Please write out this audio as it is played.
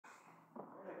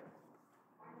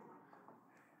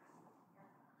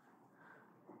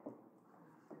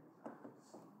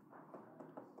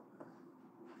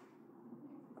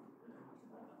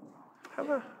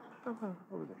over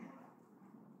there.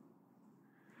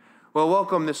 Well,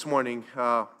 welcome this morning,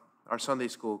 our Sunday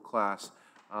school class.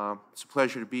 It's a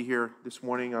pleasure to be here this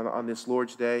morning on this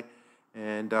Lord's Day.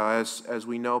 And as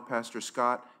we know, Pastor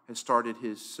Scott has started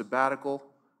his sabbatical.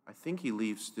 I think he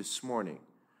leaves this morning.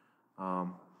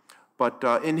 But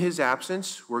in his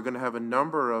absence, we're going to have a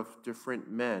number of different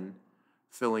men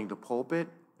filling the pulpit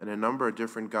and a number of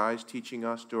different guys teaching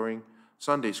us during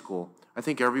Sunday school. I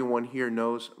think everyone here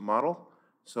knows Mottel,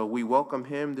 so we welcome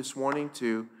him this morning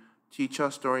to teach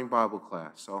us during Bible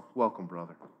class. So welcome,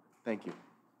 brother. Thank you.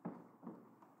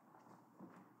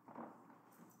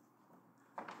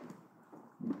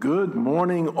 Good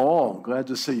morning, all. Glad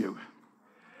to see you.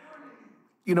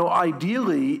 You know,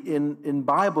 ideally, in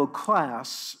Bible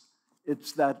class,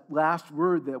 it's that last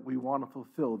word that we want to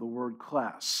fulfill, the word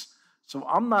class. So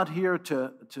I'm not here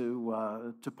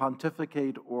to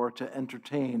pontificate or to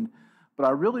entertain, but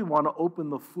I really want to open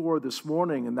the floor this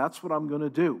morning, and that's what I'm going to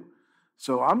do.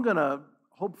 So I'm going to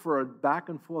hope for a back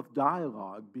and forth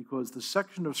dialogue, because the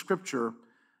section of Scripture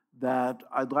that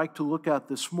I'd like to look at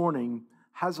this morning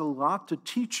has a lot to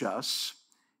teach us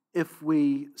if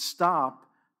we stop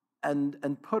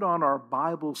and put on our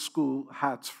Bible school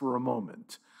hats for a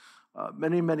moment.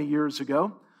 Many years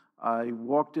ago, I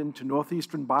walked into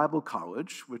Northeastern Bible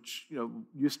College, which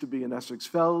used to be in Essex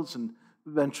Fells and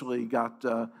eventually got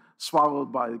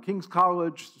swallowed by the King's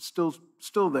College,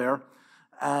 still there.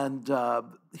 And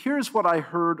here's what I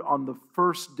heard on the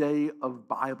first day of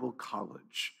Bible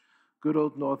college, good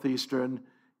old Northeastern,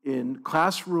 in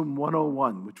classroom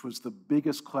 101, which was the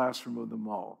biggest classroom of them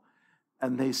all.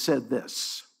 And they said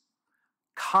this: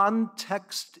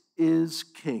 context is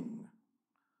king.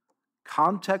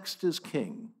 Context is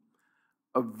king.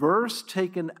 A verse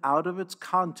taken out of its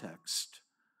context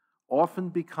often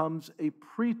becomes a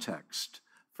pretext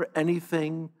for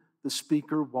anything the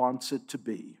speaker wants it to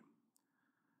be.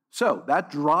 So that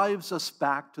drives us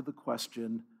back to the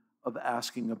question of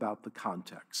asking about the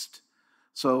context.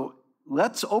 So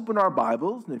let's open our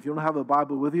Bibles, and if you don't have a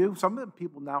Bible with you, some of the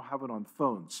people now have it on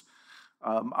phones.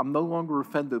 I'm no longer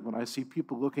offended when I see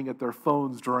people looking at their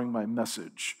phones during my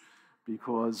message,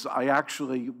 because I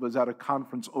actually was at a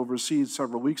conference overseas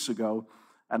several weeks ago,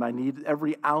 and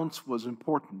every ounce was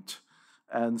important.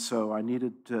 And so I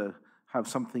needed to have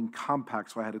something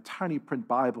compact, so I had a tiny print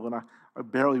Bible, and I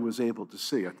barely was able to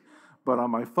see it. But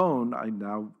on my phone, I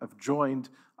now have joined,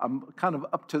 I'm kind of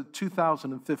up to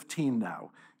 2015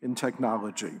 now in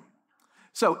technology.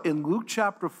 So in Luke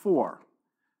chapter 4,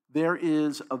 there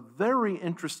is a very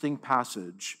interesting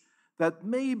passage that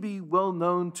may be well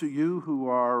known to you who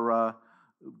are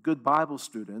good Bible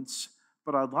students,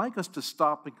 but I'd like us to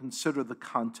stop and consider the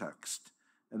context.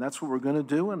 And that's what we're going to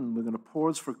do, and we're going to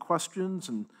pause for questions,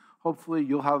 and hopefully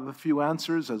you'll have a few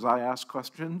answers as I ask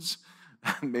questions,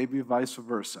 and maybe vice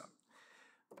versa.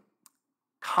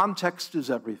 Context is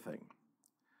everything.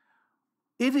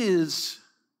 It is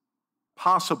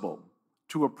possible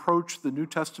to approach the New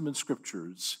Testament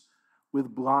scriptures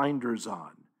with blinders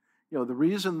on. The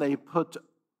reason they put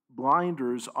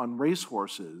blinders on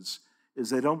racehorses is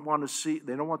they don't want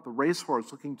the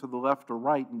racehorse looking to the left or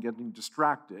right and getting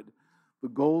distracted. The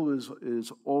goal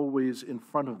is always in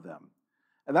front of them.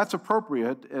 And that's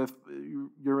appropriate if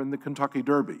you're in the Kentucky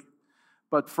Derby.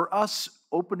 But for us,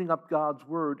 opening up God's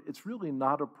Word, it's really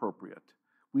not appropriate.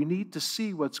 We need to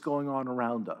see what's going on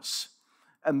around us.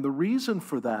 And the reason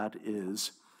for that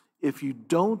is, if you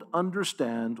don't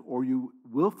understand or you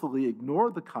willfully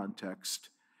ignore the context,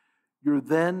 you're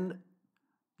then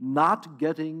not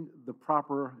getting the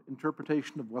proper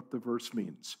interpretation of what the verse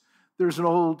means. There's I'm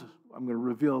going to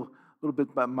reveal a little bit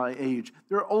about my age.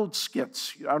 There are old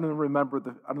skits. I don't know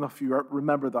if you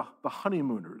remember the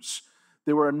Honeymooners.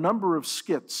 There were a number of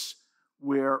skits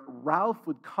where Ralph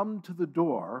would come to the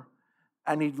door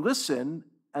and he'd listen,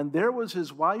 and there was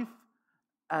his wife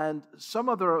and some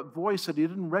other voice that he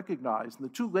didn't recognize. And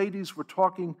the two ladies were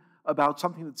talking about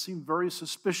something that seemed very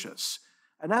suspicious.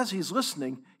 And as he's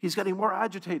listening, he's getting more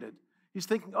agitated. He's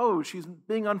thinking, oh, she's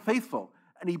being unfaithful.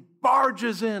 And he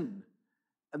barges in.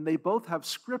 And they both have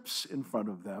scripts in front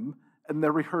of them, and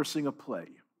they're rehearsing a play.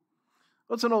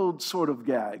 That's an old sort of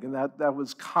gag, and that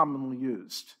was commonly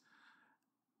used.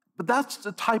 But that's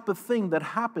the type of thing that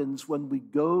happens when we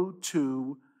go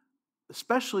to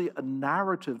especially a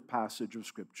narrative passage of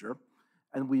Scripture,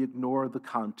 and we ignore the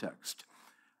context.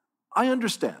 I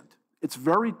understand. It's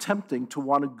very tempting to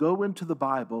want to go into the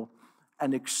Bible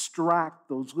and extract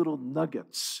those little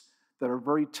nuggets that are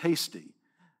very tasty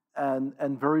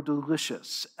and very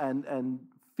delicious and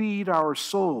feed our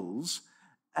souls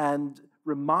and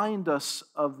remind us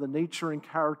of the nature and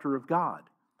character of God.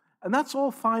 And that's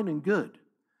all fine and good.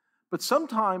 But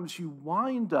sometimes you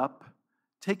wind up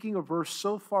taking a verse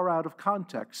so far out of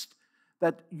context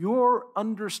that your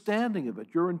understanding of it,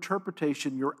 your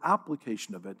interpretation, your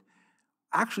application of it,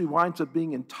 actually winds up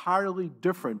being entirely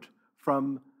different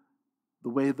from the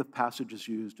way the passage is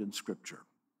used in Scripture.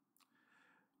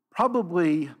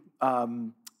 Probably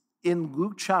in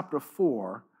Luke chapter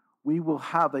 4, we will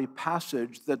have a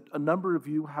passage that a number of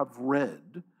you have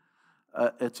read.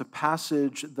 It's a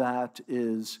passage that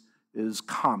is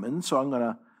common, so I'm going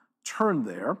to turn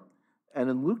there. And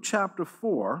in Luke chapter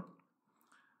 4,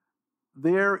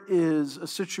 there is a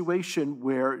situation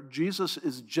where Jesus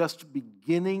is just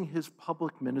beginning his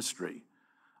public ministry.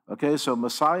 Okay, so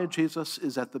Messiah Jesus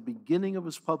is at the beginning of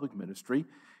his public ministry.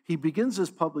 He begins his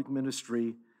public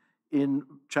ministry in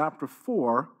chapter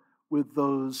 4 with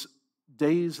those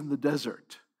days in the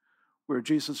desert, where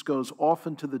Jesus goes off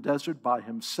into the desert by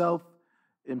himself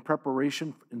in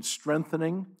preparation and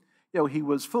strengthening. He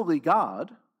was fully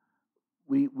God.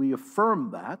 We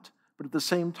affirm that, but at the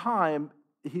same time,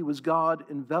 he was God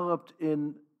enveloped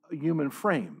in a human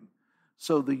frame.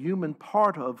 So the human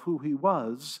part of who he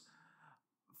was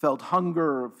felt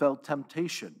hunger, felt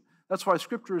temptation. That's why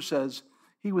Scripture says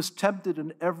he was tempted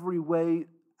in every way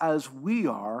as we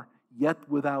are, yet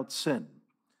without sin.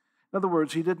 In other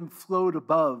words, he didn't float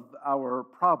above our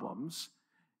problems.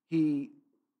 He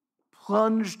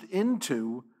plunged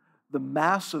into the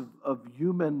mass of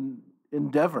human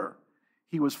endeavor.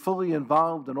 He was fully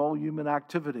involved in all human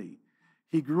activity.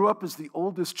 He grew up as the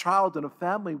oldest child in a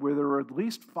family where there were at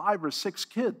least 5 or 6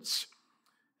 kids.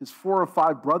 His 4 or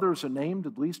 5 brothers are named,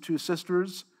 at least 2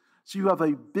 sisters. So you have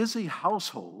a busy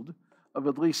household of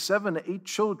at least 7 to 8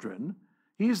 children.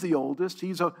 He's the oldest.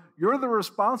 You're the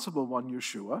responsible one,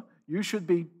 Yeshua. You should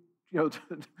be,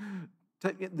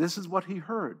 this is what he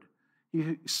heard.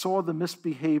 He saw the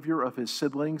misbehavior of his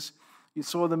siblings. He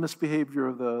saw the misbehavior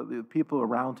of the people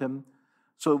around him.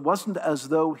 So it wasn't as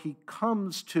though he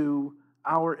comes to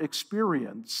our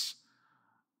experience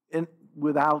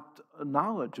without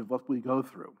knowledge of what we go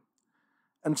through.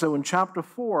 And so in chapter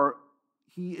 4,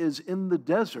 he is in the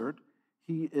desert.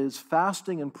 He is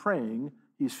fasting and praying.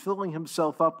 He's filling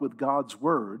himself up with God's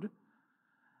word.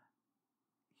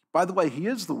 By the way, he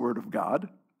is the word of God,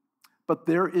 but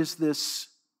there is this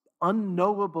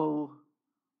unknowable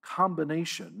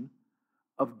combination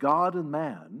of God and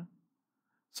man,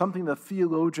 something that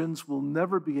theologians will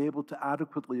never be able to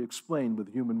adequately explain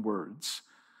with human words.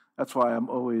 That's why I'm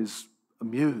always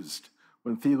amused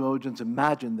when theologians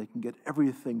imagine they can get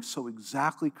everything so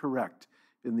exactly correct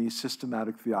in these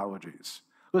systematic theologies.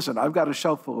 Listen, I've got a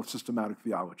shelf full of systematic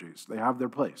theologies. They have their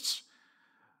place.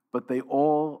 But they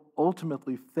all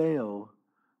ultimately fail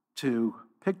to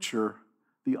picture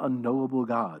the unknowable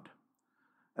God.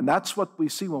 And that's what we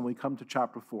see when we come to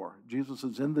chapter 4. Jesus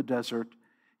is in the desert.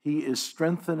 He is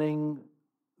strengthening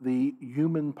the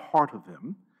human part of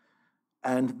him.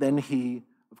 And then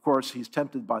of course, he's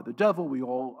tempted by the devil. We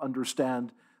all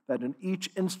understand that in each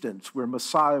instance where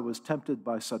Messiah was tempted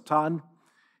by Satan,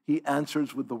 he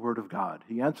answers with the word of God.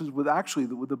 He answers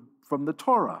from the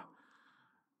Torah.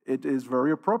 It is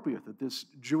very appropriate that this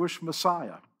Jewish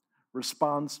Messiah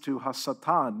responds to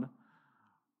Hasatan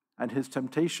and his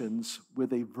temptations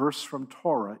with a verse from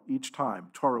Torah each time.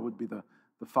 Torah would be the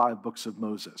 5 books of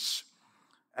Moses.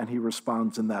 And he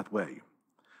responds in that way.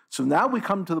 So now we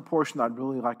come to the portion I'd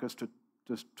really like us to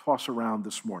just toss around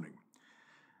this morning.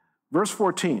 Verse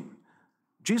 14,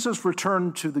 Jesus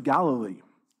returned to the Galilee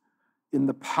in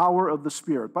the power of the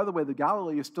Spirit. By the way, the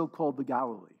Galilee is still called the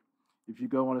Galilee. If you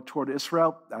go on a tour to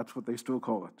Israel, that's what they still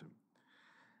call it.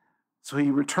 So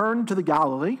he returned to the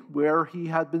Galilee where he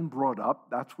had been brought up.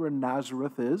 That's where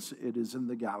Nazareth is. It is in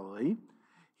the Galilee.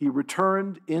 He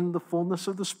returned in the fullness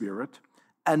of the Spirit,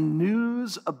 and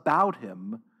news about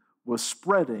him was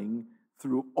spreading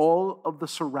through all of the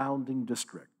surrounding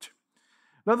district.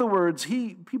 In other words,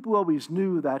 people always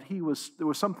knew that there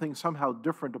was something somehow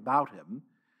different about him.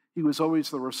 He was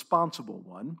always the responsible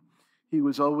one. He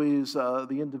was always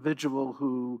the individual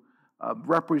who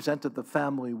represented the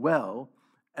family well.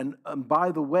 And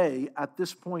by the way, at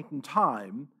this point in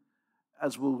time,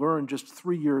 as we'll learn just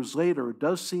 3 years later, it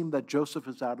does seem that Joseph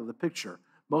is out of the picture.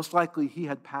 Most likely he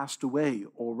had passed away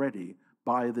already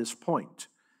by this point.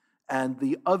 And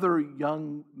the other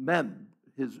young men,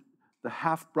 the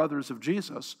half-brothers of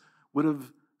Jesus, would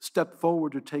have stepped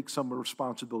forward to take some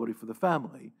responsibility for the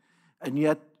family. And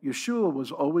yet Yeshua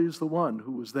was always the one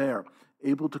who was there,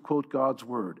 able to quote God's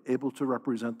word, able to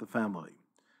represent the family.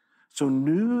 So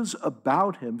news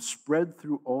about him spread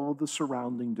through all the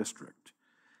surrounding district.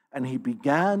 And he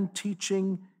began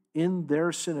teaching in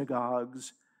their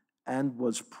synagogues and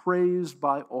was praised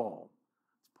by all.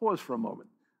 Let's pause for a moment.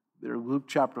 There, Luke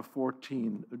chapter 4,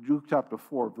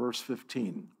 verse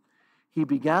 15. He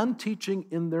began teaching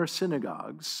in their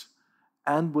synagogues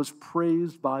and was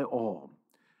praised by all.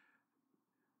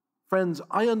 Friends,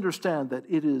 I understand that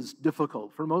it is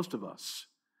difficult for most of us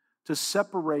to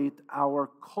separate our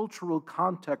cultural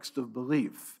context of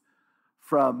belief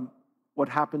from what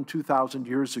happened 2,000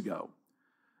 years ago.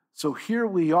 So here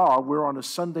we are, we're on a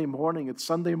Sunday morning, it's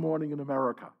Sunday morning in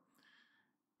America,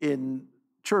 in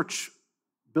church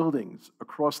buildings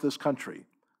across this country.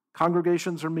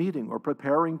 Congregations are meeting or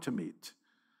preparing to meet.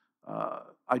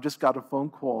 I just got a phone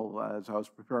call as I was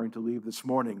preparing to leave this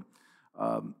morning.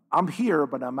 I'm here,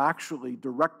 but I'm actually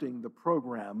directing the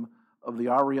program of the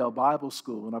Ariel Bible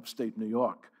School in upstate New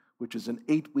York, which is an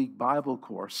 8-week Bible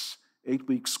course,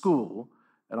 8-week school,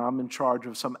 and I'm in charge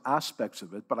of some aspects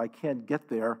of it, but I can't get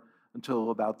there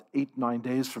until about 8-9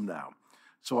 days from now.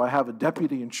 So I have a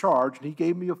deputy in charge, and he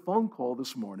gave me a phone call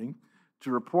this morning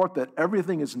to report that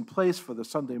everything is in place for the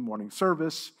Sunday morning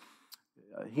service.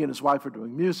 He and his wife are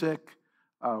doing music.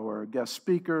 Our guest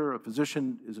speaker, a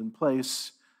physician, is in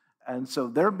place. And so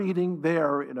they're meeting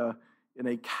there in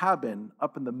a cabin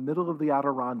up in the middle of the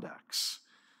Adirondacks.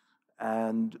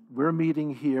 And we're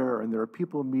meeting here, and there are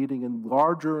people meeting in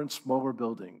larger and smaller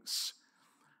buildings.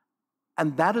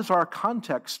 And that is our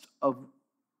context of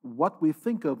what we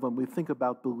think of when we think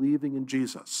about believing in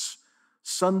Jesus.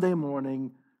 Sunday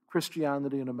morning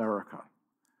Christianity in America.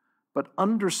 But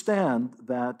understand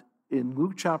that in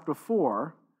Luke chapter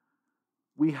 4,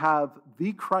 we have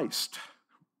the Christ.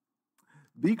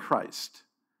 The Christ.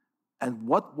 And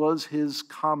what was his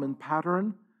common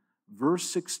pattern? Verse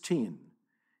 16,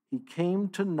 he came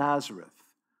to Nazareth,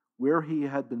 where he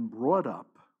had been brought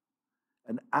up,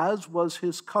 and as was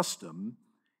his custom,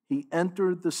 he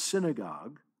entered the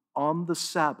synagogue on the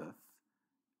Sabbath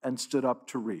and stood up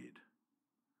to read.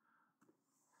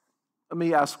 Let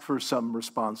me ask for some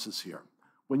responses here.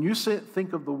 When you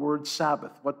think of the word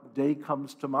Sabbath, what day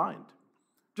comes to mind?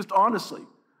 Just honestly,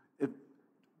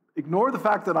 ignore the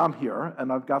fact that I'm here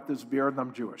and I've got this beard and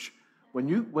I'm Jewish. When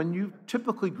you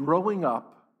typically growing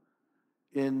up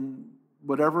in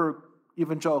whatever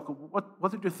evangelical,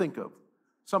 what did you think of?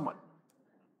 Someone.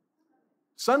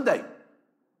 Sunday.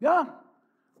 Yeah.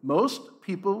 Most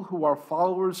people who are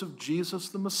followers of Jesus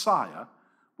the Messiah,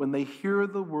 when they hear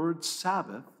the word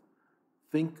Sabbath,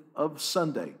 think of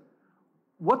Sunday.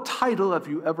 What title have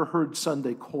you ever heard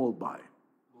Sunday called by?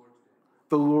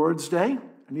 The Lord's Day.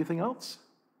 Anything else?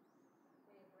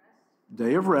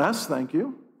 Day of rest, thank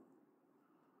you.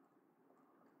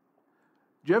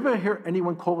 Do you ever hear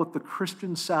anyone call it the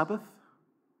Christian Sabbath?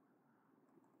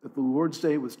 That the Lord's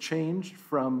Day was changed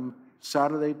from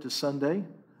Saturday to Sunday?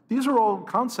 These are all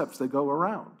concepts that go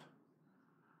around.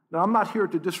 Now, I'm not here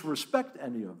to disrespect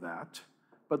any of that,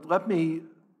 but let me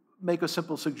make a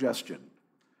simple suggestion.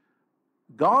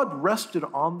 God rested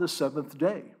on the seventh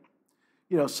day.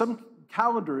 You know, some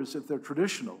calendars, if they're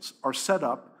traditionals, are set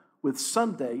up with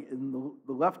Sunday in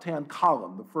the left-hand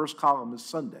column. The first column is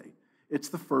Sunday. It's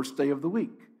the first day of the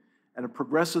week. And it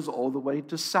progresses all the way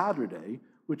to Saturday,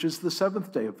 which is the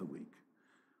seventh day of the week.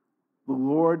 The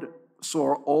Lord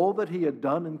saw all that he had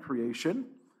done in creation,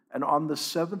 and on the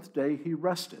seventh day he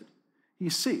rested. He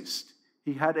ceased.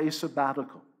 He had a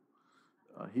sabbatical.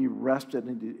 He rested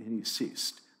and he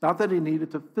ceased. Not that he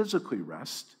needed to physically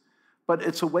rest, but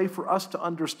it's a way for us to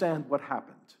understand what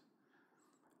happened.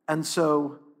 And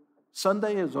so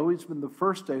Sunday has always been the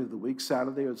first day of the week.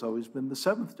 Saturday has always been the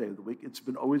seventh day of the week. It's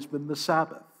always been the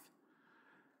Sabbath.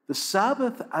 The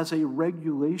Sabbath as a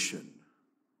regulation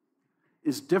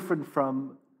is different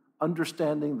from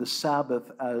understanding the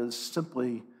Sabbath as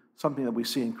simply something that we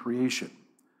see in creation.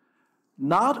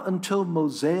 Not until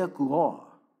Mosaic law,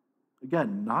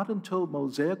 again, not until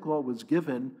Mosaic law was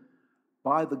given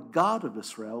by the God of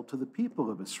Israel to the people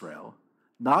of Israel,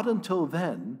 not until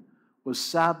then was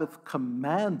Sabbath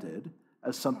commanded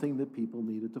as something that people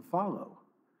needed to follow.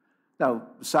 Now,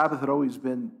 the Sabbath had always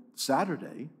been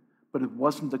Saturday, but it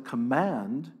wasn't a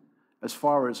command as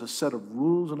far as a set of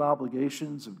rules and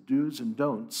obligations of do's and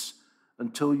don'ts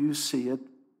until you see it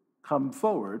come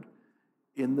forward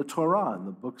in the Torah, in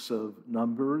the books of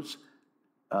Numbers,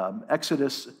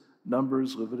 Exodus,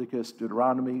 Numbers, Leviticus,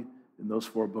 Deuteronomy, in those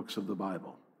 4 books of the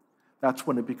Bible. That's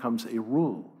when it becomes a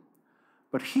rule.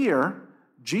 But here,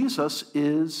 Jesus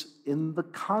is in the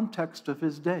context of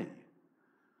his day.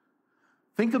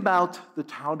 Think about the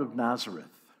town of Nazareth.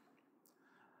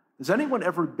 Has anyone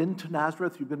ever been to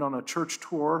Nazareth? You've been on a church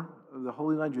tour of the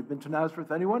Holy Land. You've been to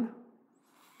Nazareth? Anyone?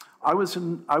 I was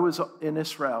in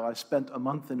Israel. I spent a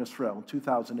month in Israel in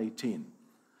 2018.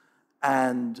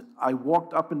 And I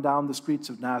walked up and down the streets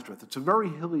of Nazareth. It's a very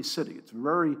hilly city.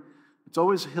 It's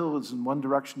always hills in one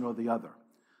direction or the other.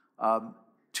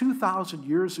 2,000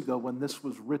 years ago, when this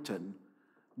was written,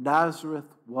 Nazareth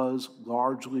was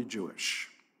largely Jewish.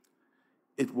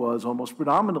 It was almost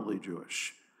predominantly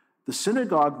Jewish. The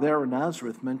synagogue there in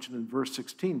Nazareth, mentioned in verse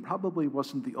 16, probably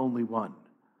wasn't the only one.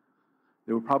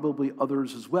 There were probably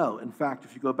others as well. In fact,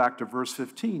 if you go back to verse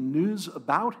 15, news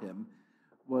about him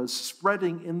was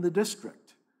spreading in the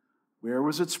district. Where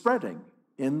was it spreading?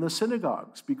 In the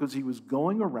synagogues, because he was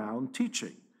going around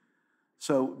teaching.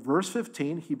 So, verse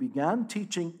 15, he began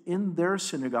teaching in their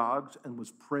synagogues and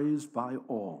was praised by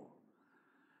all.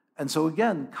 And so,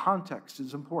 again, context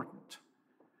is important.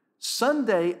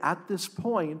 Sunday, at this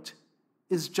point,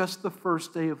 is just the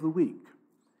first day of the week.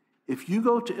 If you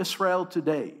go to Israel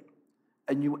today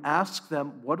and you ask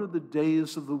them, what are the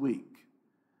days of the week?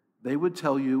 They would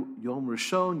tell you Yom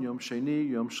Rishon, Yom Sheni,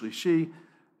 Yom Shlishi.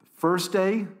 The first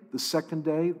day, the second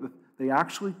day, they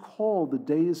actually call the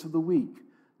days of the week,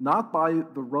 not by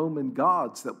the Roman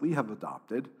gods that we have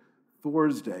adopted,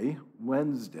 Thursday,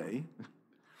 Wednesday.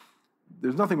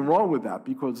 There's nothing wrong with that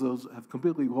because those have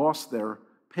completely lost their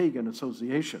pagan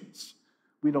associations.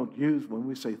 We don't use, when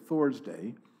we say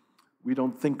Thursday, we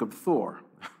don't think of Thor,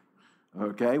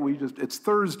 okay? It's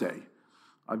Thursday.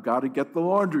 I've got to get the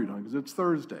laundry done because it's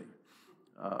Thursday.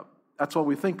 That's all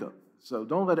we think of. So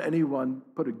don't let anyone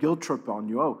put a guilt trip on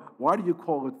you. Oh, why do you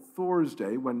call it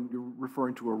Thursday when you're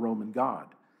referring to a Roman god?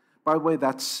 By the way,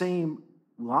 that same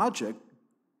logic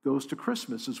goes to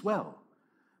Christmas as well.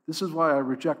 This is why I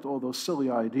reject all those silly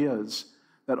ideas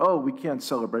that, oh, we can't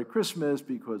celebrate Christmas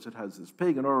because it has this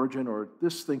pagan origin or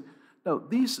this thing. No,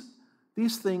 these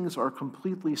things are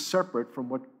completely separate from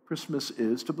what Christmas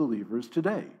is to believers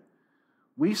today.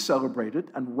 We celebrate it,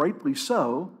 and rightly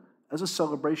so, as a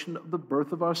celebration of the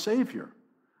birth of our Savior.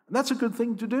 And that's a good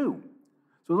thing to do.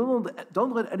 So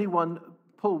don't let anyone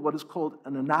pull what is called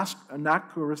an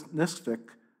anachronistic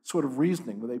sort of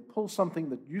reasoning, where they pull something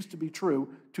that used to be true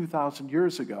 2,000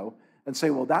 years ago and say,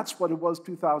 well, that's what it was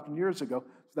 2,000 years ago,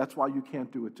 so that's why you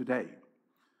can't do it today.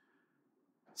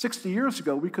 60 years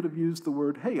ago, we could have used the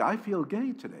word, hey, I feel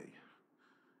gay today.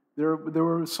 There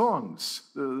were songs,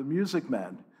 the Music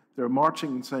Man, they're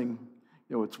marching and saying,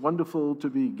 it's wonderful to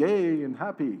be gay and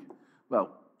happy.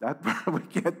 Well,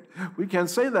 we can't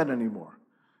say that anymore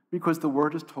because the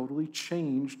word has totally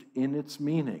changed in its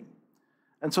meaning.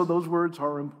 And so those words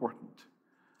are important.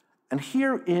 And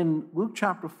here in Luke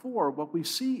chapter 4, what we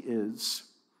see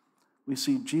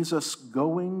Jesus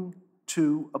going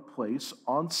to a place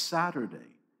on Saturday.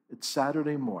 It's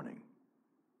Saturday morning.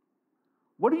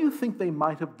 What do you think they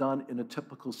might have done in a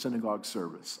typical synagogue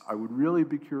service? I would really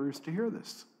be curious to hear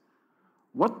this.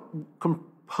 What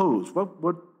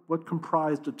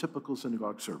comprised a typical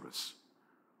synagogue service?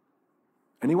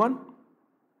 Anyone?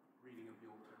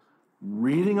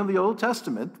 Reading of the Old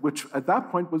Testament, which at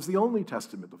that point was the only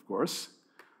testament, of course.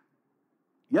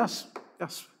 Yes. When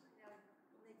they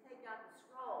take out the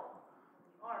scroll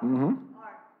from the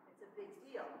ark, it's a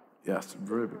big deal. Yes,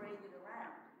 very big. Parade it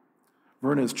around.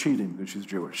 Verna's cheating because she's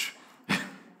Jewish.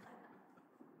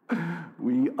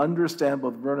 We understand,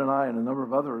 both Verna and I and a number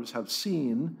of others have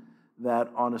seen that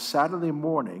on a Saturday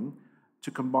morning, to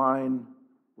combine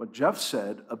what Jeff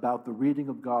said about the reading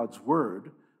of God's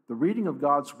Word, the reading of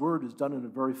God's Word is done in a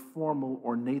very formal,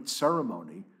 ornate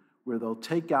ceremony where they'll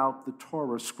take out the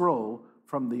Torah scroll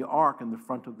from the ark in the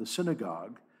front of the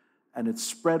synagogue, and it's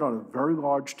spread on a very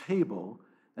large table,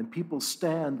 and people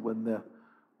stand when the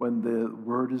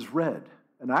word is read.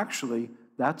 And actually,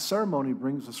 that ceremony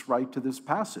brings us right to this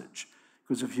passage.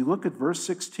 Because if you look at verse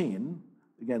 16,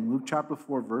 again, Luke chapter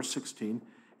 4, verse 16,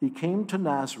 he came to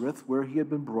Nazareth where he had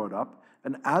been brought up,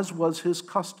 and as was his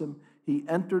custom, he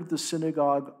entered the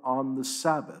synagogue on the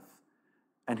Sabbath,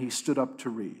 and he stood up to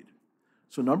read.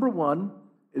 So number one,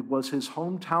 it was his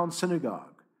hometown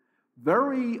synagogue.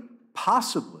 Very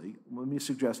possibly, let me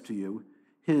suggest to you,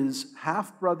 his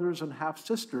half-brothers and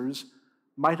half-sisters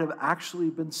might have actually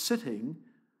been sitting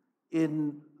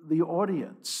in the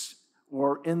audience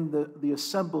or in the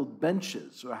assembled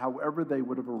benches, or however they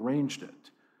would have arranged it.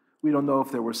 We don't know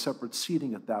if there were separate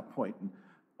seating at that point. In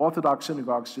Orthodox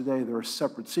synagogues today, there are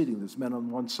separate seating. There's men on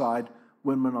one side,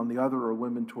 women on the other, or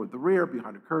women toward the rear,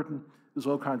 behind a curtain. There's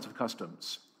all kinds of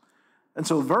customs. And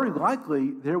so very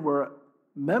likely there were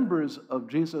members of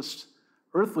Jesus'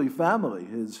 earthly family,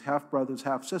 his half-brothers,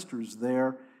 half-sisters,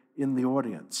 there in the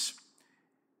audience.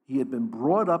 He had been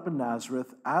brought up in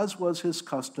Nazareth. As was his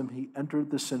custom, he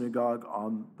entered the synagogue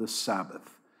on the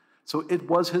Sabbath. So it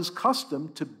was his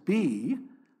custom to be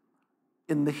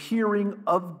in the hearing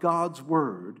of God's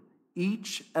word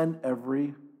each and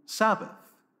every Sabbath.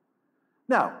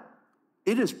 Now,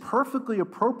 it is perfectly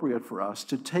appropriate for us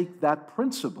to take that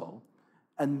principle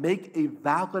and make a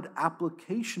valid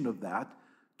application of that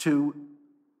to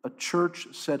a church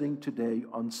setting today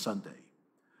on Sunday.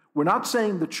 We're not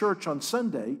saying the church on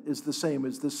Sunday is the same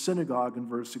as this synagogue in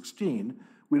verse 16.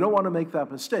 We don't want to make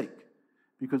that mistake,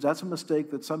 because that's a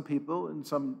mistake that some people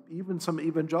and even some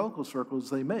evangelical circles,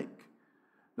 they make.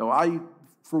 Now, I,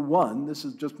 for one, this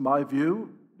is just my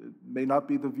view. It may not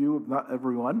be the view of not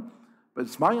everyone, but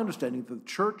it's my understanding that the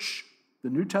church, the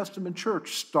New Testament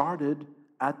church, started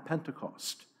at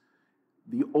Pentecost.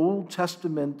 The Old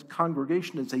Testament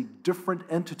congregation is a different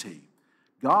entity.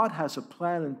 God has a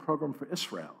plan and program for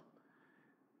Israel.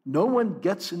 No one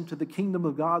gets into the kingdom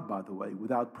of God, by the way,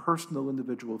 without personal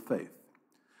individual faith.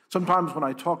 Sometimes when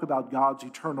I talk about God's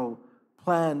eternal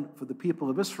plan for the people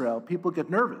of Israel, people get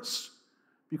nervous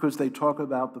because they talk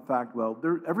about the fact, well,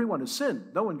 everyone has sinned.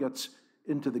 No one gets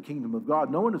into the kingdom of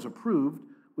God. No one is approved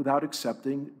without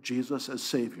accepting Jesus as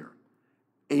Savior.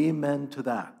 Amen to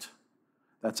that.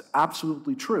 That's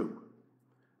absolutely true.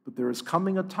 But there is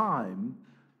coming a time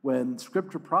when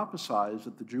Scripture prophesies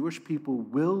that the Jewish people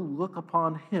will look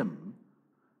upon him,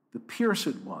 the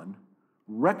pierced one,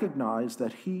 recognize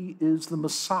that he is the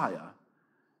Messiah,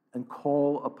 and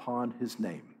call upon his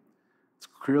name. It's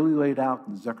clearly laid out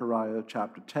in Zechariah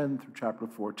chapter 10 through chapter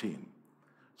 14.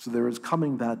 So there is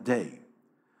coming that day.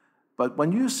 But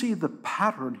when you see the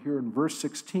pattern here in verse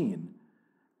 16,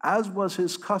 as was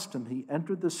his custom, he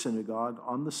entered the synagogue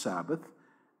on the Sabbath,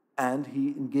 and he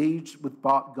engaged with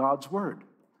God's word.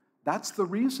 That's the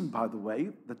reason, by the way,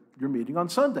 that you're meeting on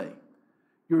Sunday.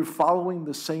 You're following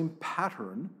the same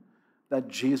pattern that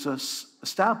Jesus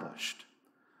established.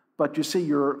 But you see,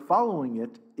 you're following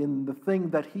it in the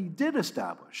thing that he did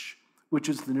establish, which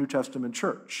is the New Testament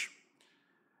church.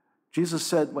 Jesus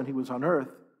said when he was on earth,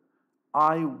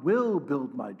 I will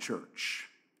build my church.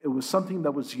 It was something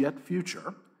that was yet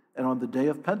future. And on the day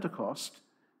of Pentecost,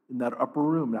 in that upper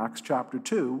room, Acts chapter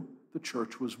 2, the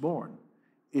church was born.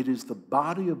 It is the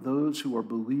body of those who are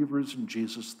believers in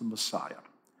Jesus the Messiah.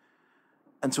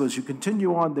 And so as you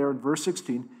continue on there in verse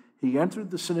 16, he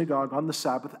entered the synagogue on the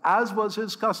Sabbath, as was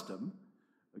his custom.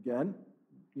 Again,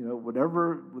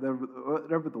 whatever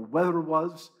the weather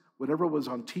was, whatever was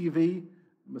on TV,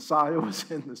 Messiah was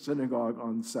in the synagogue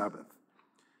on the Sabbath.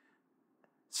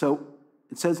 So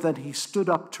it says that he stood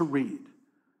up to read.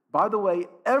 By the way,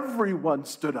 everyone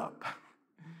stood up.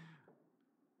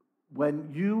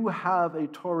 When you have a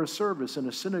Torah service in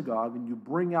a synagogue and you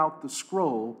bring out the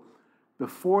scroll,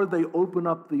 before they open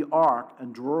up the ark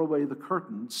and draw away the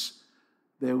curtains,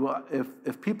 they will,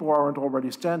 if people aren't already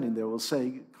standing, they will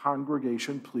say,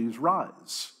 congregation, please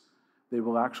rise. They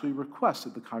will actually request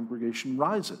that the congregation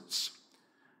rises.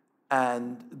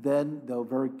 And then they'll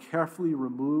very carefully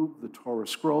remove the Torah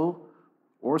scroll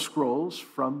or scrolls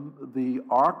from the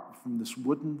ark, from this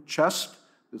wooden chest.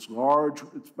 It's large,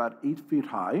 it's about 8 feet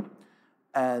high,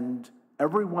 and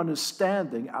everyone is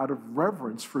standing out of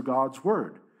reverence for God's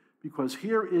word, because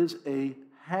here is a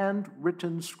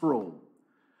handwritten scroll.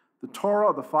 The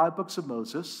Torah, the 5 books of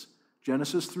Moses,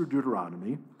 Genesis through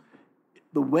Deuteronomy,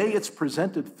 the way it's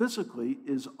presented physically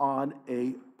is on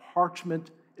a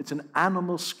parchment. It's an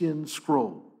animal skin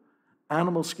scroll.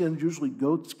 Animal skin, usually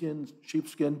goat skin,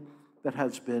 sheepskin, that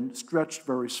has been stretched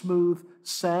very smooth,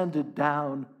 sanded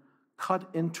down, cut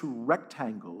into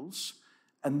rectangles,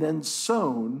 and then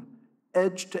sewn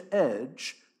edge to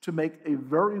edge to make a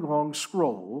very long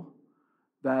scroll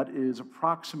that is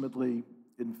approximately,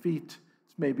 in feet,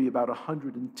 it's maybe about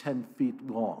 110 feet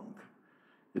long.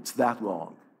 It's that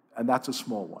long, and that's a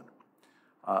small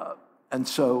one. And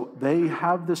so they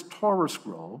have this Torah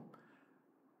scroll.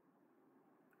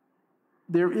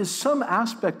 There is some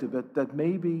aspect of it that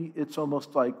maybe it's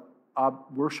almost like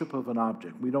worship of an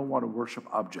object. We don't want to worship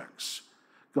objects.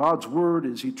 God's word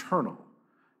is eternal.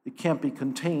 It can't be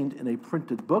contained in a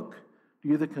printed book.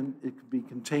 It can be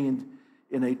contained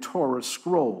in a Torah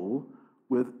scroll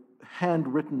with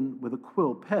handwritten with a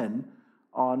quill pen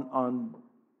on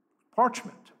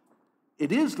parchment.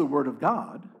 It is the word of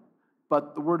God,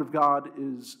 but the word of God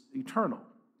is eternal.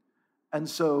 And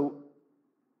so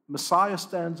Messiah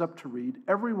stands up to read.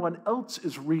 Everyone else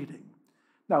is reading.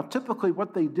 Now, typically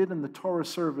what they did in the Torah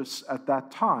service at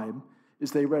that time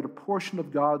is they read a portion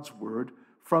of God's word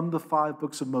from the 5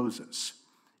 books of Moses.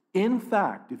 In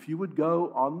fact, if you would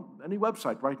go on any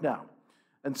website right now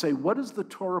and say, what is the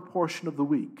Torah portion of the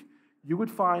week? You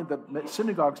would find that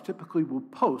synagogues typically will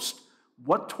post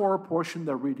what Torah portion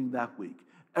they're reading that week.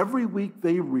 Every week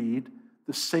they read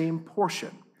the same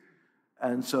portion.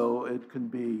 And so it can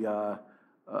be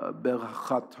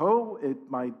Berachato, it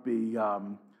might be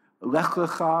Lech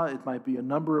Lecha, it might be a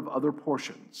number of other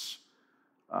portions.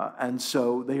 And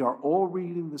so they are all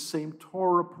reading the same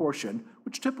Torah portion,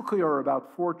 which typically are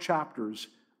about 4 chapters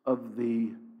of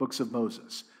the books of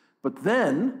Moses. But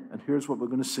then, and here's what we're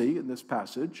going to see in this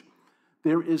passage,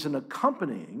 there is an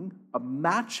accompanying, a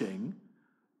matching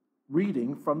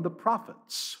reading from the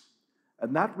prophets.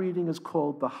 And that reading is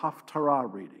called the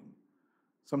Haftarah reading.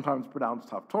 Sometimes pronounced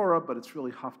Haftorah, but it's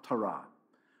really Haftarah.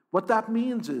 What that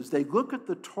means is they look at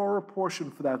the Torah portion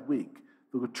for that week,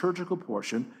 the liturgical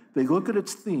portion, they look at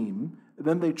its theme, and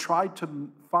then they try to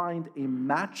find a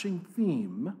matching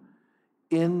theme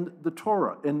in the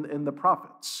Torah, in the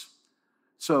prophets.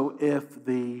 So if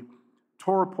the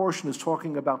Torah portion is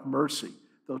talking about mercy,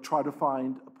 they'll try to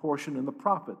find a portion in the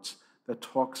prophets that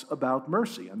talks about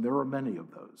mercy, and there are many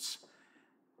of those.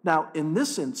 Now, in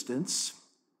this instance,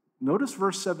 notice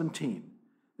verse 17.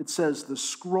 It says, the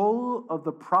scroll of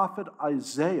the prophet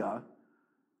Isaiah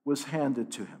was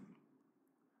handed to him.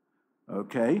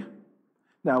 Okay?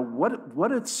 Now,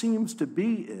 what it seems to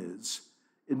be is,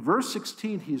 in verse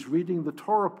 16, he's reading the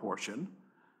Torah portion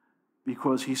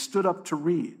because he stood up to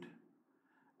read.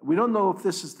 We don't know if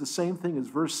this is the same thing as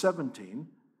verse 17.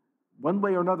 One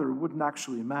way or another, it wouldn't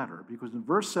actually matter, because in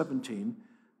verse 17,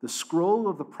 the scroll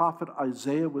of the prophet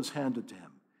Isaiah was handed to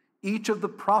him. Each of the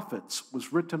prophets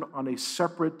was written on a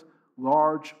separate,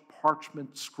 large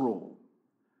parchment scroll.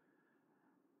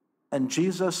 And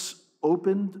Jesus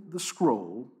opened the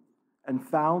scroll and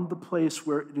found the place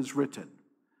where it is written.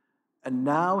 And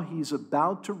now he's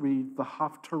about to read the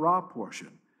Haftarah portion.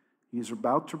 He's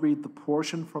about to read the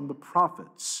portion from the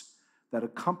prophets that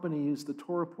accompanies the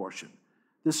Torah portion.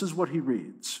 This is what he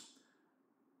reads.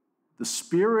 The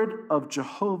Spirit of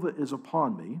Jehovah is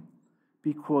upon me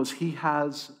because he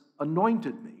has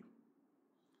anointed me.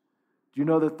 Do you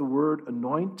know that the word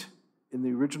anoint in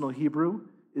the original Hebrew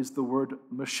is the word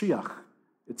Mashiach?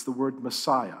 It's the word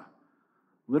Messiah.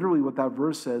 Literally what that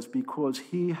verse says, because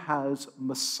he has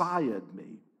Messiahed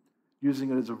me,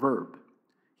 using it as a verb.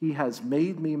 He has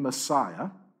made me Messiah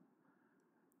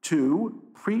to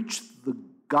preach the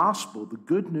gospel, the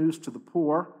good news to the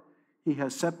poor. He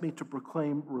has sent me to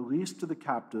proclaim release to the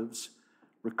captives,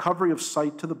 recovery of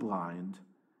sight to the blind,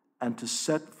 and to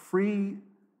set free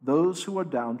those who are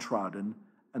downtrodden,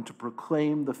 and to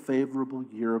proclaim the favorable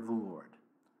year of the Lord.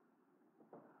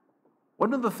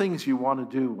 One of the things you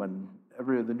want to do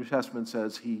whenever the New Testament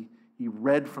says he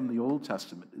read from the Old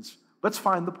Testament is, let's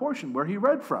find the portion where he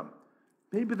read from.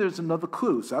 Maybe there's another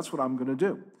clue, so that's what I'm going to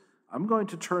do. I'm going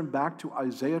to turn back to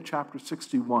Isaiah chapter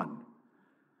 61.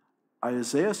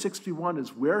 Isaiah 61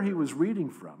 is where he was reading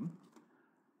from,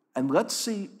 and let's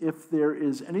see if there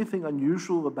is anything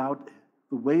unusual about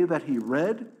the way that he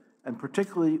read, and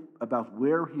particularly about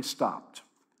where he stopped.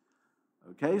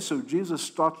 Okay, so Jesus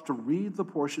starts to read the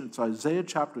portion. It's Isaiah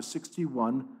chapter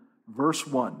 61, verse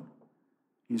 1.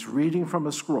 He's reading from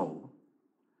a scroll,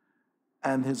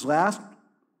 and his last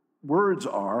words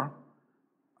are,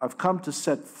 I've come to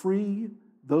set free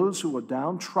those who are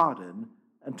downtrodden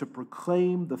and to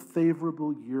proclaim the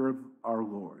favorable year of our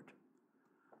Lord.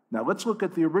 Now let's look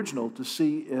at the original to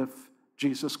see if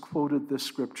Jesus quoted this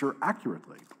scripture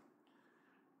accurately.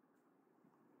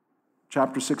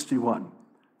 Chapter 61.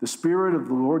 The Spirit of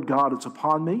the Lord God is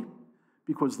upon me,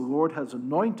 because the Lord has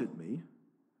anointed me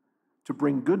to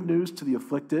bring good news to the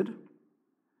afflicted.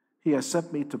 He has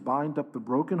sent me to bind up the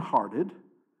brokenhearted,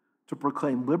 to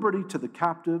proclaim liberty to the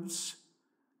captives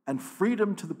and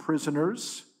freedom to the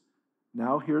prisoners.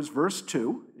 Now here's verse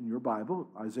 2 in your Bible,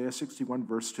 Isaiah 61,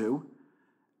 verse 2.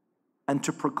 And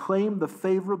to proclaim the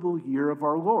favorable year of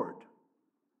our Lord.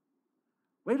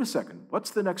 Wait a second,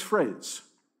 what's the next phrase?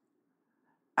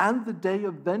 And the day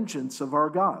of vengeance of our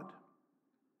God.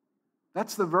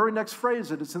 That's the very next phrase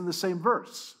that is in the same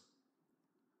verse.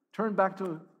 Turn back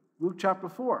to Luke chapter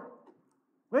 4.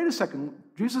 Wait a second,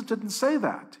 Jesus didn't say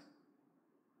that.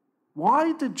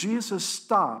 Why did Jesus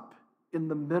stop in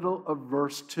the middle of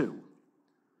verse 2?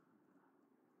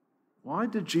 Why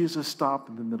did Jesus stop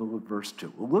in the middle of verse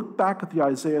 2? Well, look back at the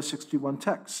Isaiah 61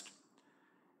 text.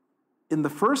 In the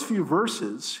first few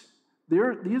verses,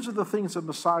 these are the things that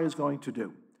Messiah is going to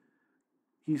do.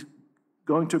 He's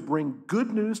going to bring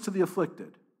good news to the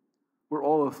afflicted. We're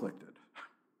all afflicted.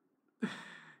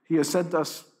 He has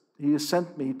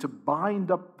sent me to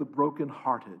bind up the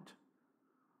brokenhearted.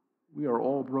 We are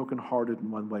all brokenhearted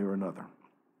in one way or another.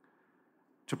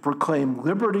 To proclaim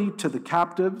liberty to the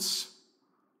captives.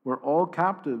 We're all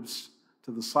captives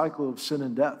to the cycle of sin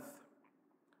and death.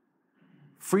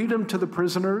 Freedom to the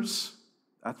prisoners.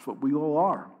 That's what we all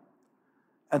are.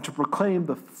 and to proclaim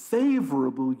the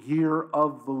favorable year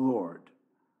of the Lord.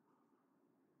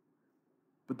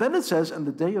 But then it says, and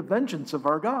the day of vengeance of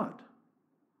our God.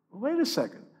 Well, wait a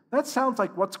second. That sounds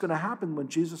like what's going to happen when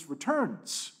Jesus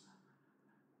returns.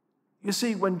 You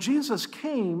see, when Jesus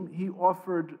came, he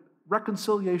offered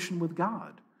reconciliation with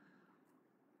God,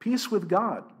 peace with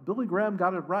God. Billy Graham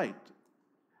got it right.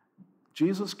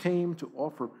 Jesus came to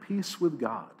offer peace with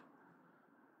God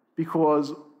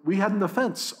because we had an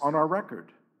offense on our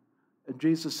record. And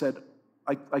Jesus said,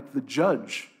 like the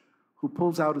judge who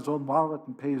pulls out his own wallet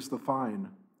and pays the fine,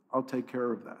 I'll take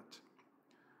care of that.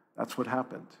 That's what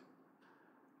happened.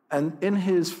 And in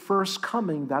his first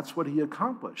coming, that's what he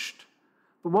accomplished.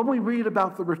 But when we read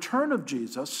about the return of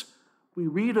Jesus, we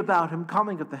read about him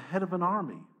coming at the head of an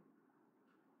army.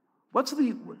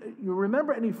 You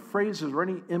remember any phrases or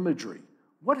any imagery?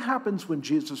 What happens when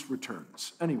Jesus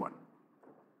returns? Anyone?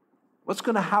 What's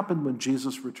going to happen when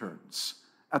Jesus returns?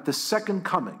 At the second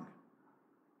coming.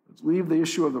 Let's leave the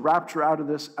issue of the rapture out of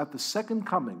this. At the second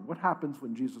coming, what happens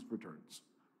when Jesus returns?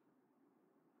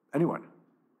 Anyone?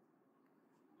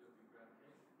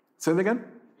 Say it again?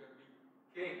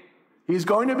 He's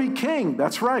going to be king.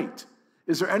 That's right.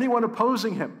 Is there anyone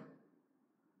opposing him?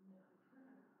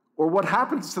 Or what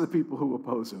happens to the people who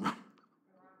oppose him?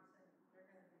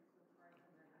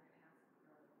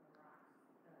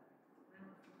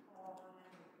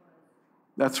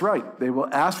 That's right. They will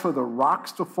ask for the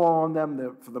rocks to fall on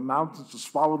them, for the mountains to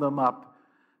swallow them up,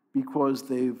 because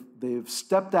they've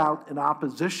stepped out in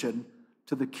opposition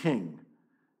to the king,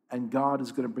 and God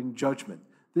is going to bring judgment.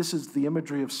 This is the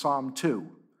imagery of Psalm 2.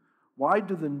 Why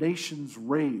do the nations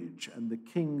rage and the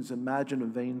kings imagine a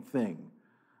vain thing?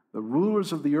 The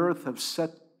rulers of the earth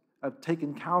have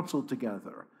taken counsel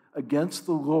together against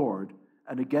the Lord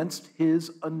and against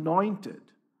his anointed,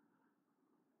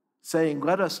 saying,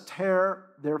 let us tear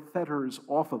their fetters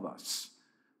off of us.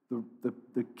 The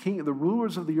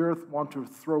rulers of the earth want to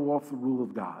throw off the rule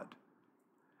of God.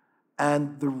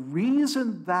 And the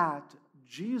reason that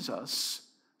Jesus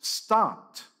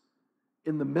stopped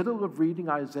in the middle of reading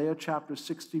Isaiah chapter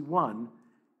 61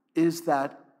 is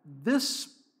that this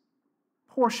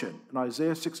portion in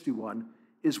Isaiah 61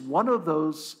 is one of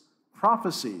those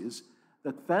prophecies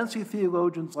that fancy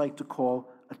theologians like to call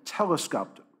a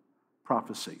telescoped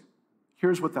prophecy.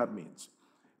 Here's what that means.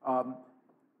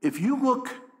 If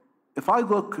I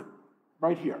look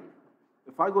right here,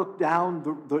 if I look down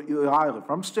the aisle, if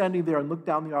I'm standing there and look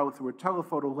down the aisle through a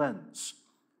telephoto lens,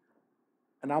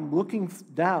 and I'm looking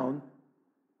down,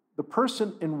 the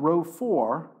person in row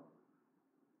 4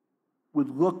 would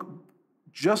look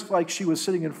just like she was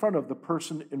sitting in front of the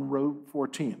person in row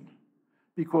 14,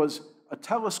 because a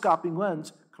telescoping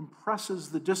lens compresses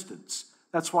the distance.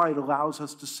 That's why it allows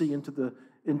us to see into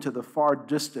the far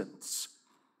distance,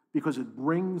 because it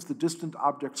brings the distant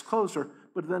objects closer,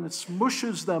 but then it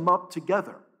smushes them up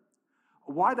together.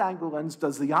 A wide-angle lens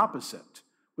does the opposite.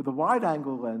 With a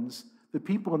wide-angle lens, the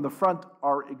people in the front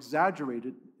are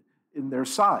exaggerated in their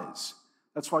size.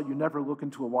 That's why you never look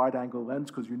into a wide-angle lens,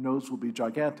 because your nose will be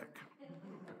gigantic.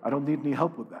 I don't need any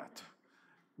help with that.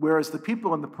 Whereas the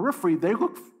people in the periphery, they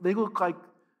look like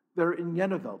they're in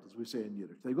Jenneveld, as we say in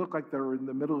Yiddish. They look like they're in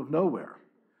the middle of nowhere.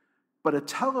 But a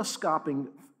telescoping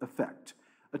effect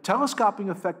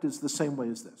is the same way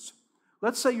as this.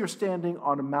 Let's say you're standing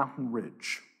on a mountain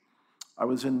ridge. I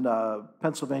was in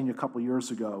Pennsylvania a couple years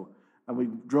ago, and we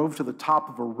drove to the top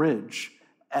of a ridge,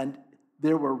 and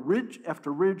there were ridge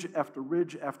after ridge after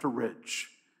ridge after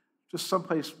ridge, just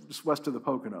someplace just west of the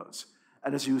Poconos.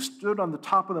 And as you stood on the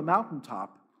top of the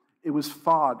mountaintop, it was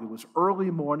fog. It was early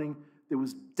morning. There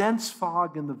was dense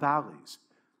fog in the valleys.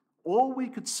 All we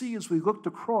could see as we looked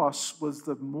across was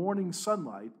the morning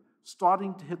sunlight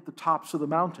starting to hit the tops of the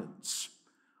mountains.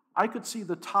 I could see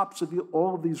the tops of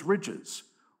all of these ridges,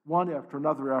 one after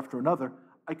another after another.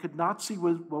 I could not see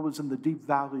what was in the deep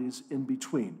valleys in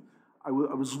between. I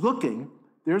was looking,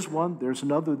 there's one, there's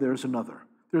another, there's another.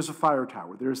 There's a fire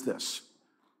tower, there's this.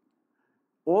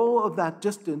 All of that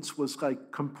distance was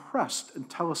like compressed and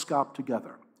telescoped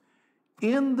together.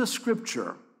 In the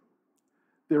scripture,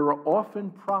 there are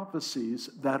often prophecies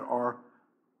that are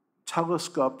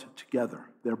telescoped together.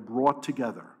 They're brought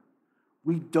together.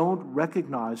 We don't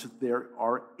recognize that there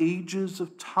are ages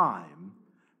of time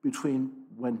between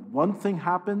when one thing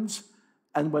happens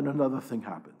and when another thing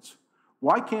happens.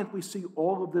 Why can't we see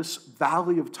all of this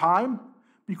valley of time?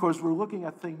 Because we're looking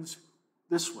at things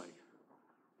this way.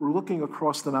 We're looking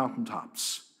across the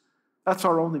mountaintops. That's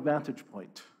our only vantage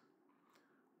point.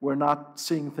 We're not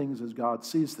seeing things as God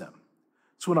sees them.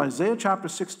 So in Isaiah chapter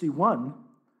 61,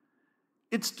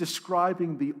 it's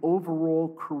describing the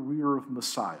overall career of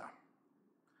Messiah.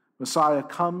 Messiah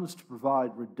comes to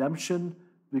provide redemption,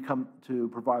 to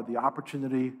provide the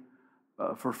opportunity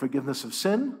for forgiveness of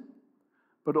sin,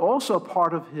 but also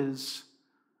part of his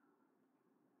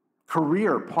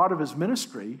career, part of his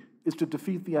ministry, is to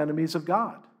defeat the enemies of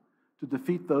God, to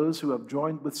defeat those who have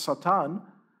joined with Satan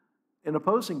in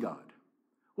opposing God.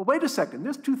 Well, wait a second,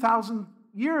 there's 2,000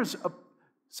 years of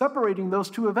separating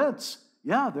those two events.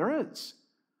 Yeah, there is.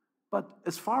 But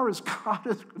as far as God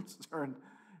is concerned,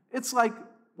 it's like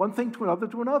one thing to another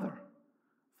to another.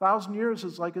 1,000 years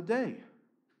is like a day.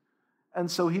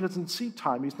 And so he doesn't see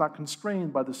time. He's not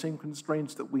constrained by the same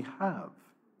constraints that we have.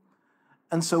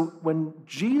 And so when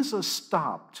Jesus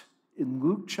stopped in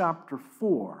Luke chapter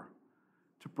 4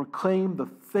 to proclaim the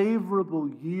favorable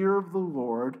year of the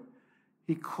Lord,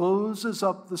 he closes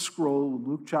up the scroll in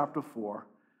Luke chapter 4,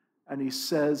 and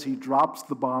he drops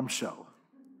the bombshell.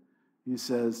 He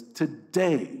says,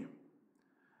 "Today,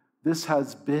 this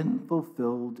has been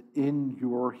fulfilled in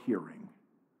your hearing."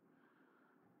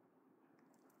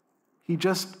 He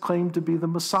just claimed to be the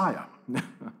Messiah.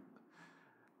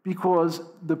 Because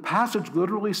the passage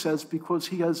literally says, because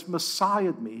he has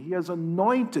Messiahed me, he has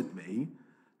anointed me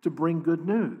to bring good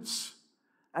news.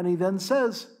 And he then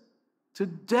says,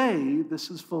 today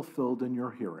this is fulfilled in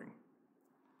your hearing.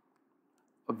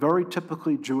 A very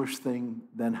typically Jewish thing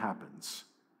then happens.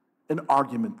 An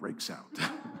argument breaks out.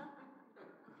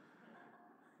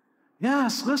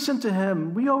 Yes, listen to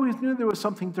him. We always knew there was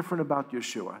something different about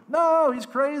Yeshua. No, he's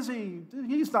crazy.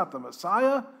 He's not the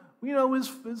Messiah. We know his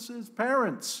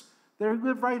parents. They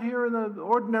live right here in an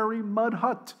ordinary mud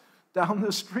hut down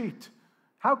the street.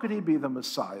 How could he be the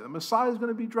Messiah? The Messiah is going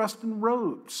to be dressed in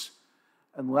robes.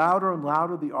 And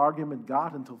louder the argument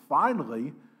got until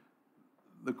finally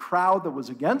the crowd that was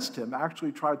against him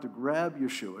actually tried to grab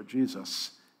Yeshua,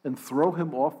 Jesus, and throw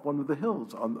him off one of the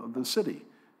hills of the city.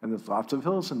 And there's lots of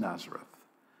hills in Nazareth.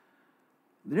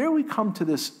 There we come to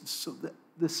this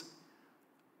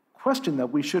question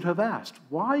that we should have asked.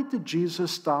 Why did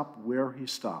Jesus stop where he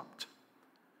stopped?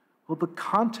 Well, the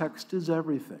context is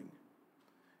everything.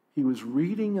 He was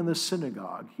reading in the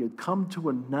synagogue. He had come to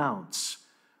announce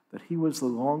that he was the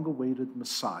long-awaited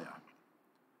Messiah.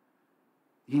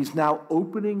 He's now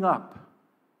opening up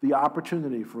the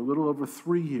opportunity for a little over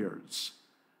 3 years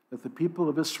that the people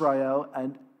of Israel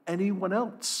and anyone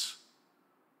else,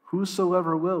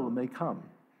 whosoever will, may come.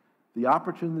 The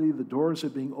opportunity, the doors are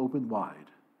being opened wide.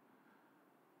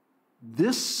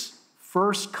 This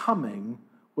first coming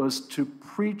was to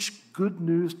preach good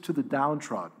news to the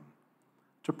downtrodden,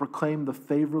 to proclaim the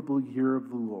favorable year of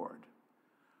the Lord.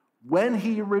 When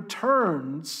he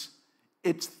returns,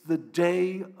 it's the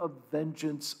day of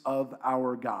vengeance of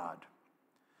our God.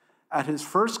 At his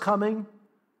first coming,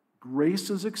 grace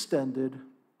is extended,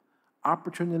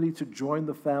 opportunity to join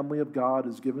the family of God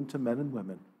is given to men and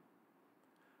women.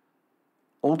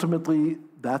 Ultimately,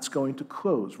 that's going to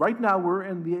close. Right now, we're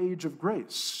in the age of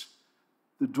grace.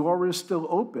 The door is still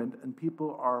open, and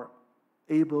people are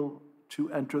able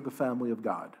to enter the family of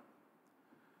God.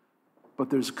 But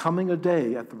there's coming a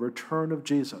day at the return of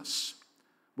Jesus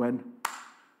when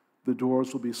the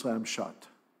doors will be slammed shut.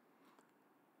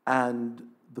 And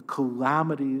the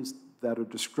calamities that are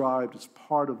described as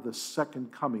part of the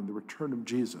second coming, the return of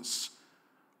Jesus,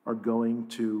 are going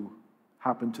to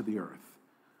happen to the earth.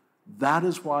 That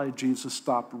is why Jesus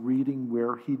stopped reading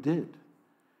where he did.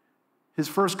 His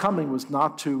first coming was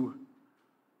not to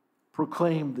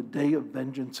proclaim the day of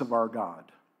vengeance of our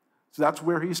God. So that's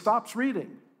where he stops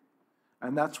reading.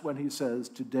 And that's when he says,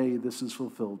 today this is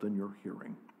fulfilled in your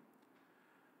hearing.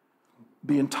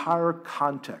 The entire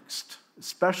context,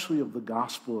 especially of the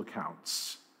gospel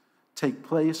accounts, take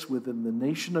place within the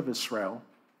nation of Israel,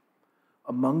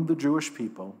 among the Jewish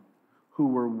people who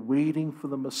were waiting for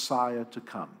the Messiah to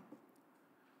come.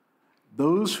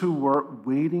 Those who were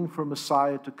waiting for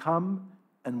Messiah to come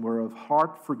and were of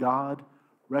heart for God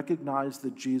recognized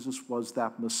that Jesus was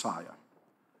that Messiah.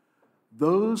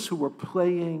 Those who were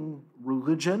playing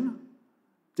religion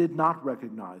did not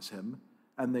recognize him,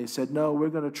 and they said, no, we're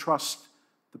going to trust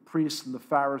the priests and the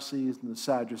Pharisees and the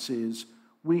Sadducees.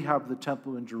 We have the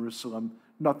temple in Jerusalem.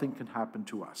 Nothing can happen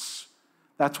to us.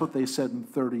 That's what they said in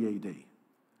 30 AD.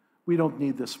 We don't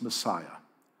need this Messiah.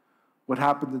 What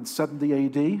happened in 70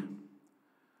 AD?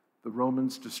 The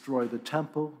Romans destroyed the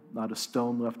temple, not a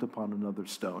stone left upon another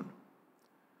stone,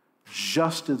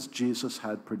 just as Jesus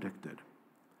had predicted.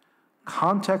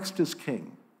 Context is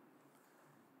king.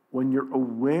 When you're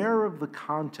aware of the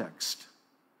context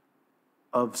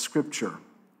of Scripture,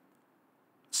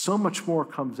 so much more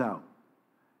comes out.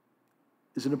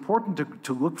 Is it important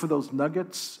to look for those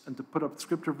nuggets and to put up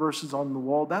Scripture verses on the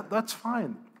wall? That's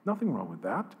fine. Nothing wrong with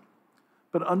that.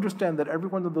 But understand that every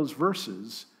one of those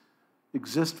verses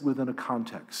exists within a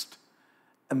context.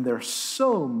 And they're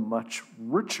so much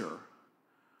richer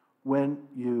when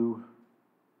you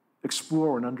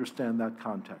explore and understand that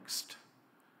context.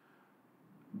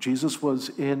 Jesus was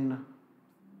in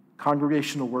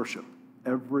congregational worship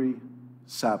every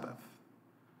Sabbath.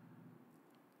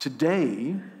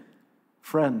 Today,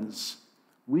 friends,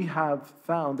 we have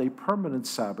found a permanent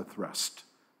Sabbath rest,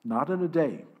 not in a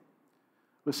day.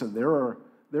 Listen, there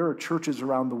are churches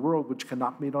around the world which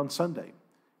cannot meet on Sunday.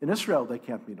 In Israel, they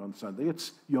can't meet on Sunday.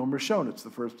 It's Yom Rishon. It's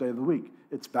the first day of the week.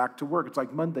 It's back to work. It's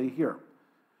like Monday here.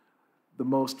 The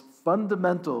most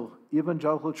fundamental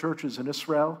evangelical churches in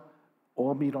Israel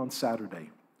all meet on Saturday.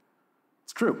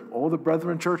 It's true. All the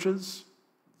brethren churches,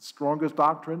 the strongest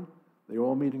doctrine, they're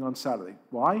all meeting on Saturday.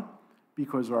 Why?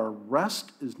 Because our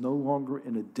rest is no longer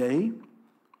in a day.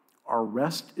 Our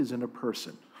rest is in a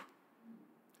person.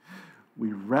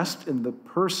 We rest in the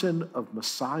person of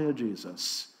Messiah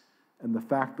Jesus and the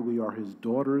fact that we are his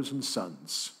daughters and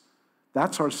sons.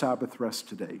 That's our Sabbath rest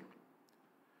today.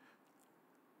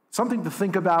 Something to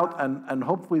think about, and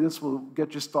hopefully this will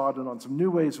get you started on some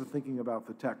new ways of thinking about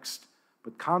the text.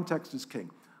 But context is king.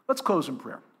 Let's close in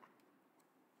prayer.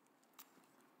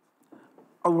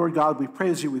 Oh, Lord God, we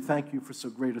praise you. We thank you for so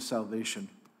great a salvation.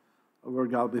 Oh,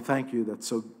 Lord God, we thank you that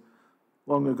so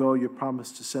long ago you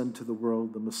promised to send to the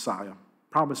world the Messiah.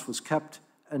 Promise was kept,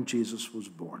 and Jesus was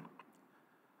born.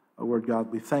 Oh, Lord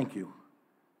God, we thank you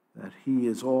that he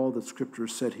is all that Scripture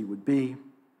said he would be,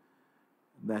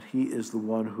 that he is the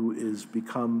one who is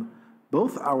become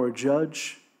both our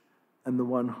judge and the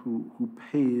one who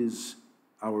pays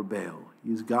our bail.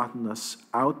 He's gotten us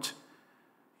out.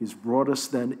 He's brought us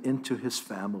then into his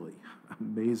family.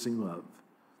 Amazing love.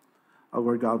 Oh,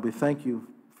 Lord God, we thank you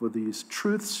for these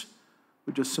truths.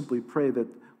 We just simply pray that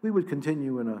we would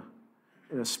continue in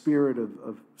a spirit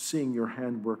of seeing your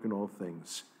hand work in all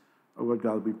things. Oh, Lord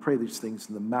God, we pray these things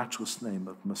in the matchless name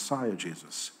of Messiah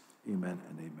Jesus. Amen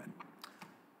and amen.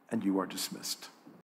 And you are dismissed.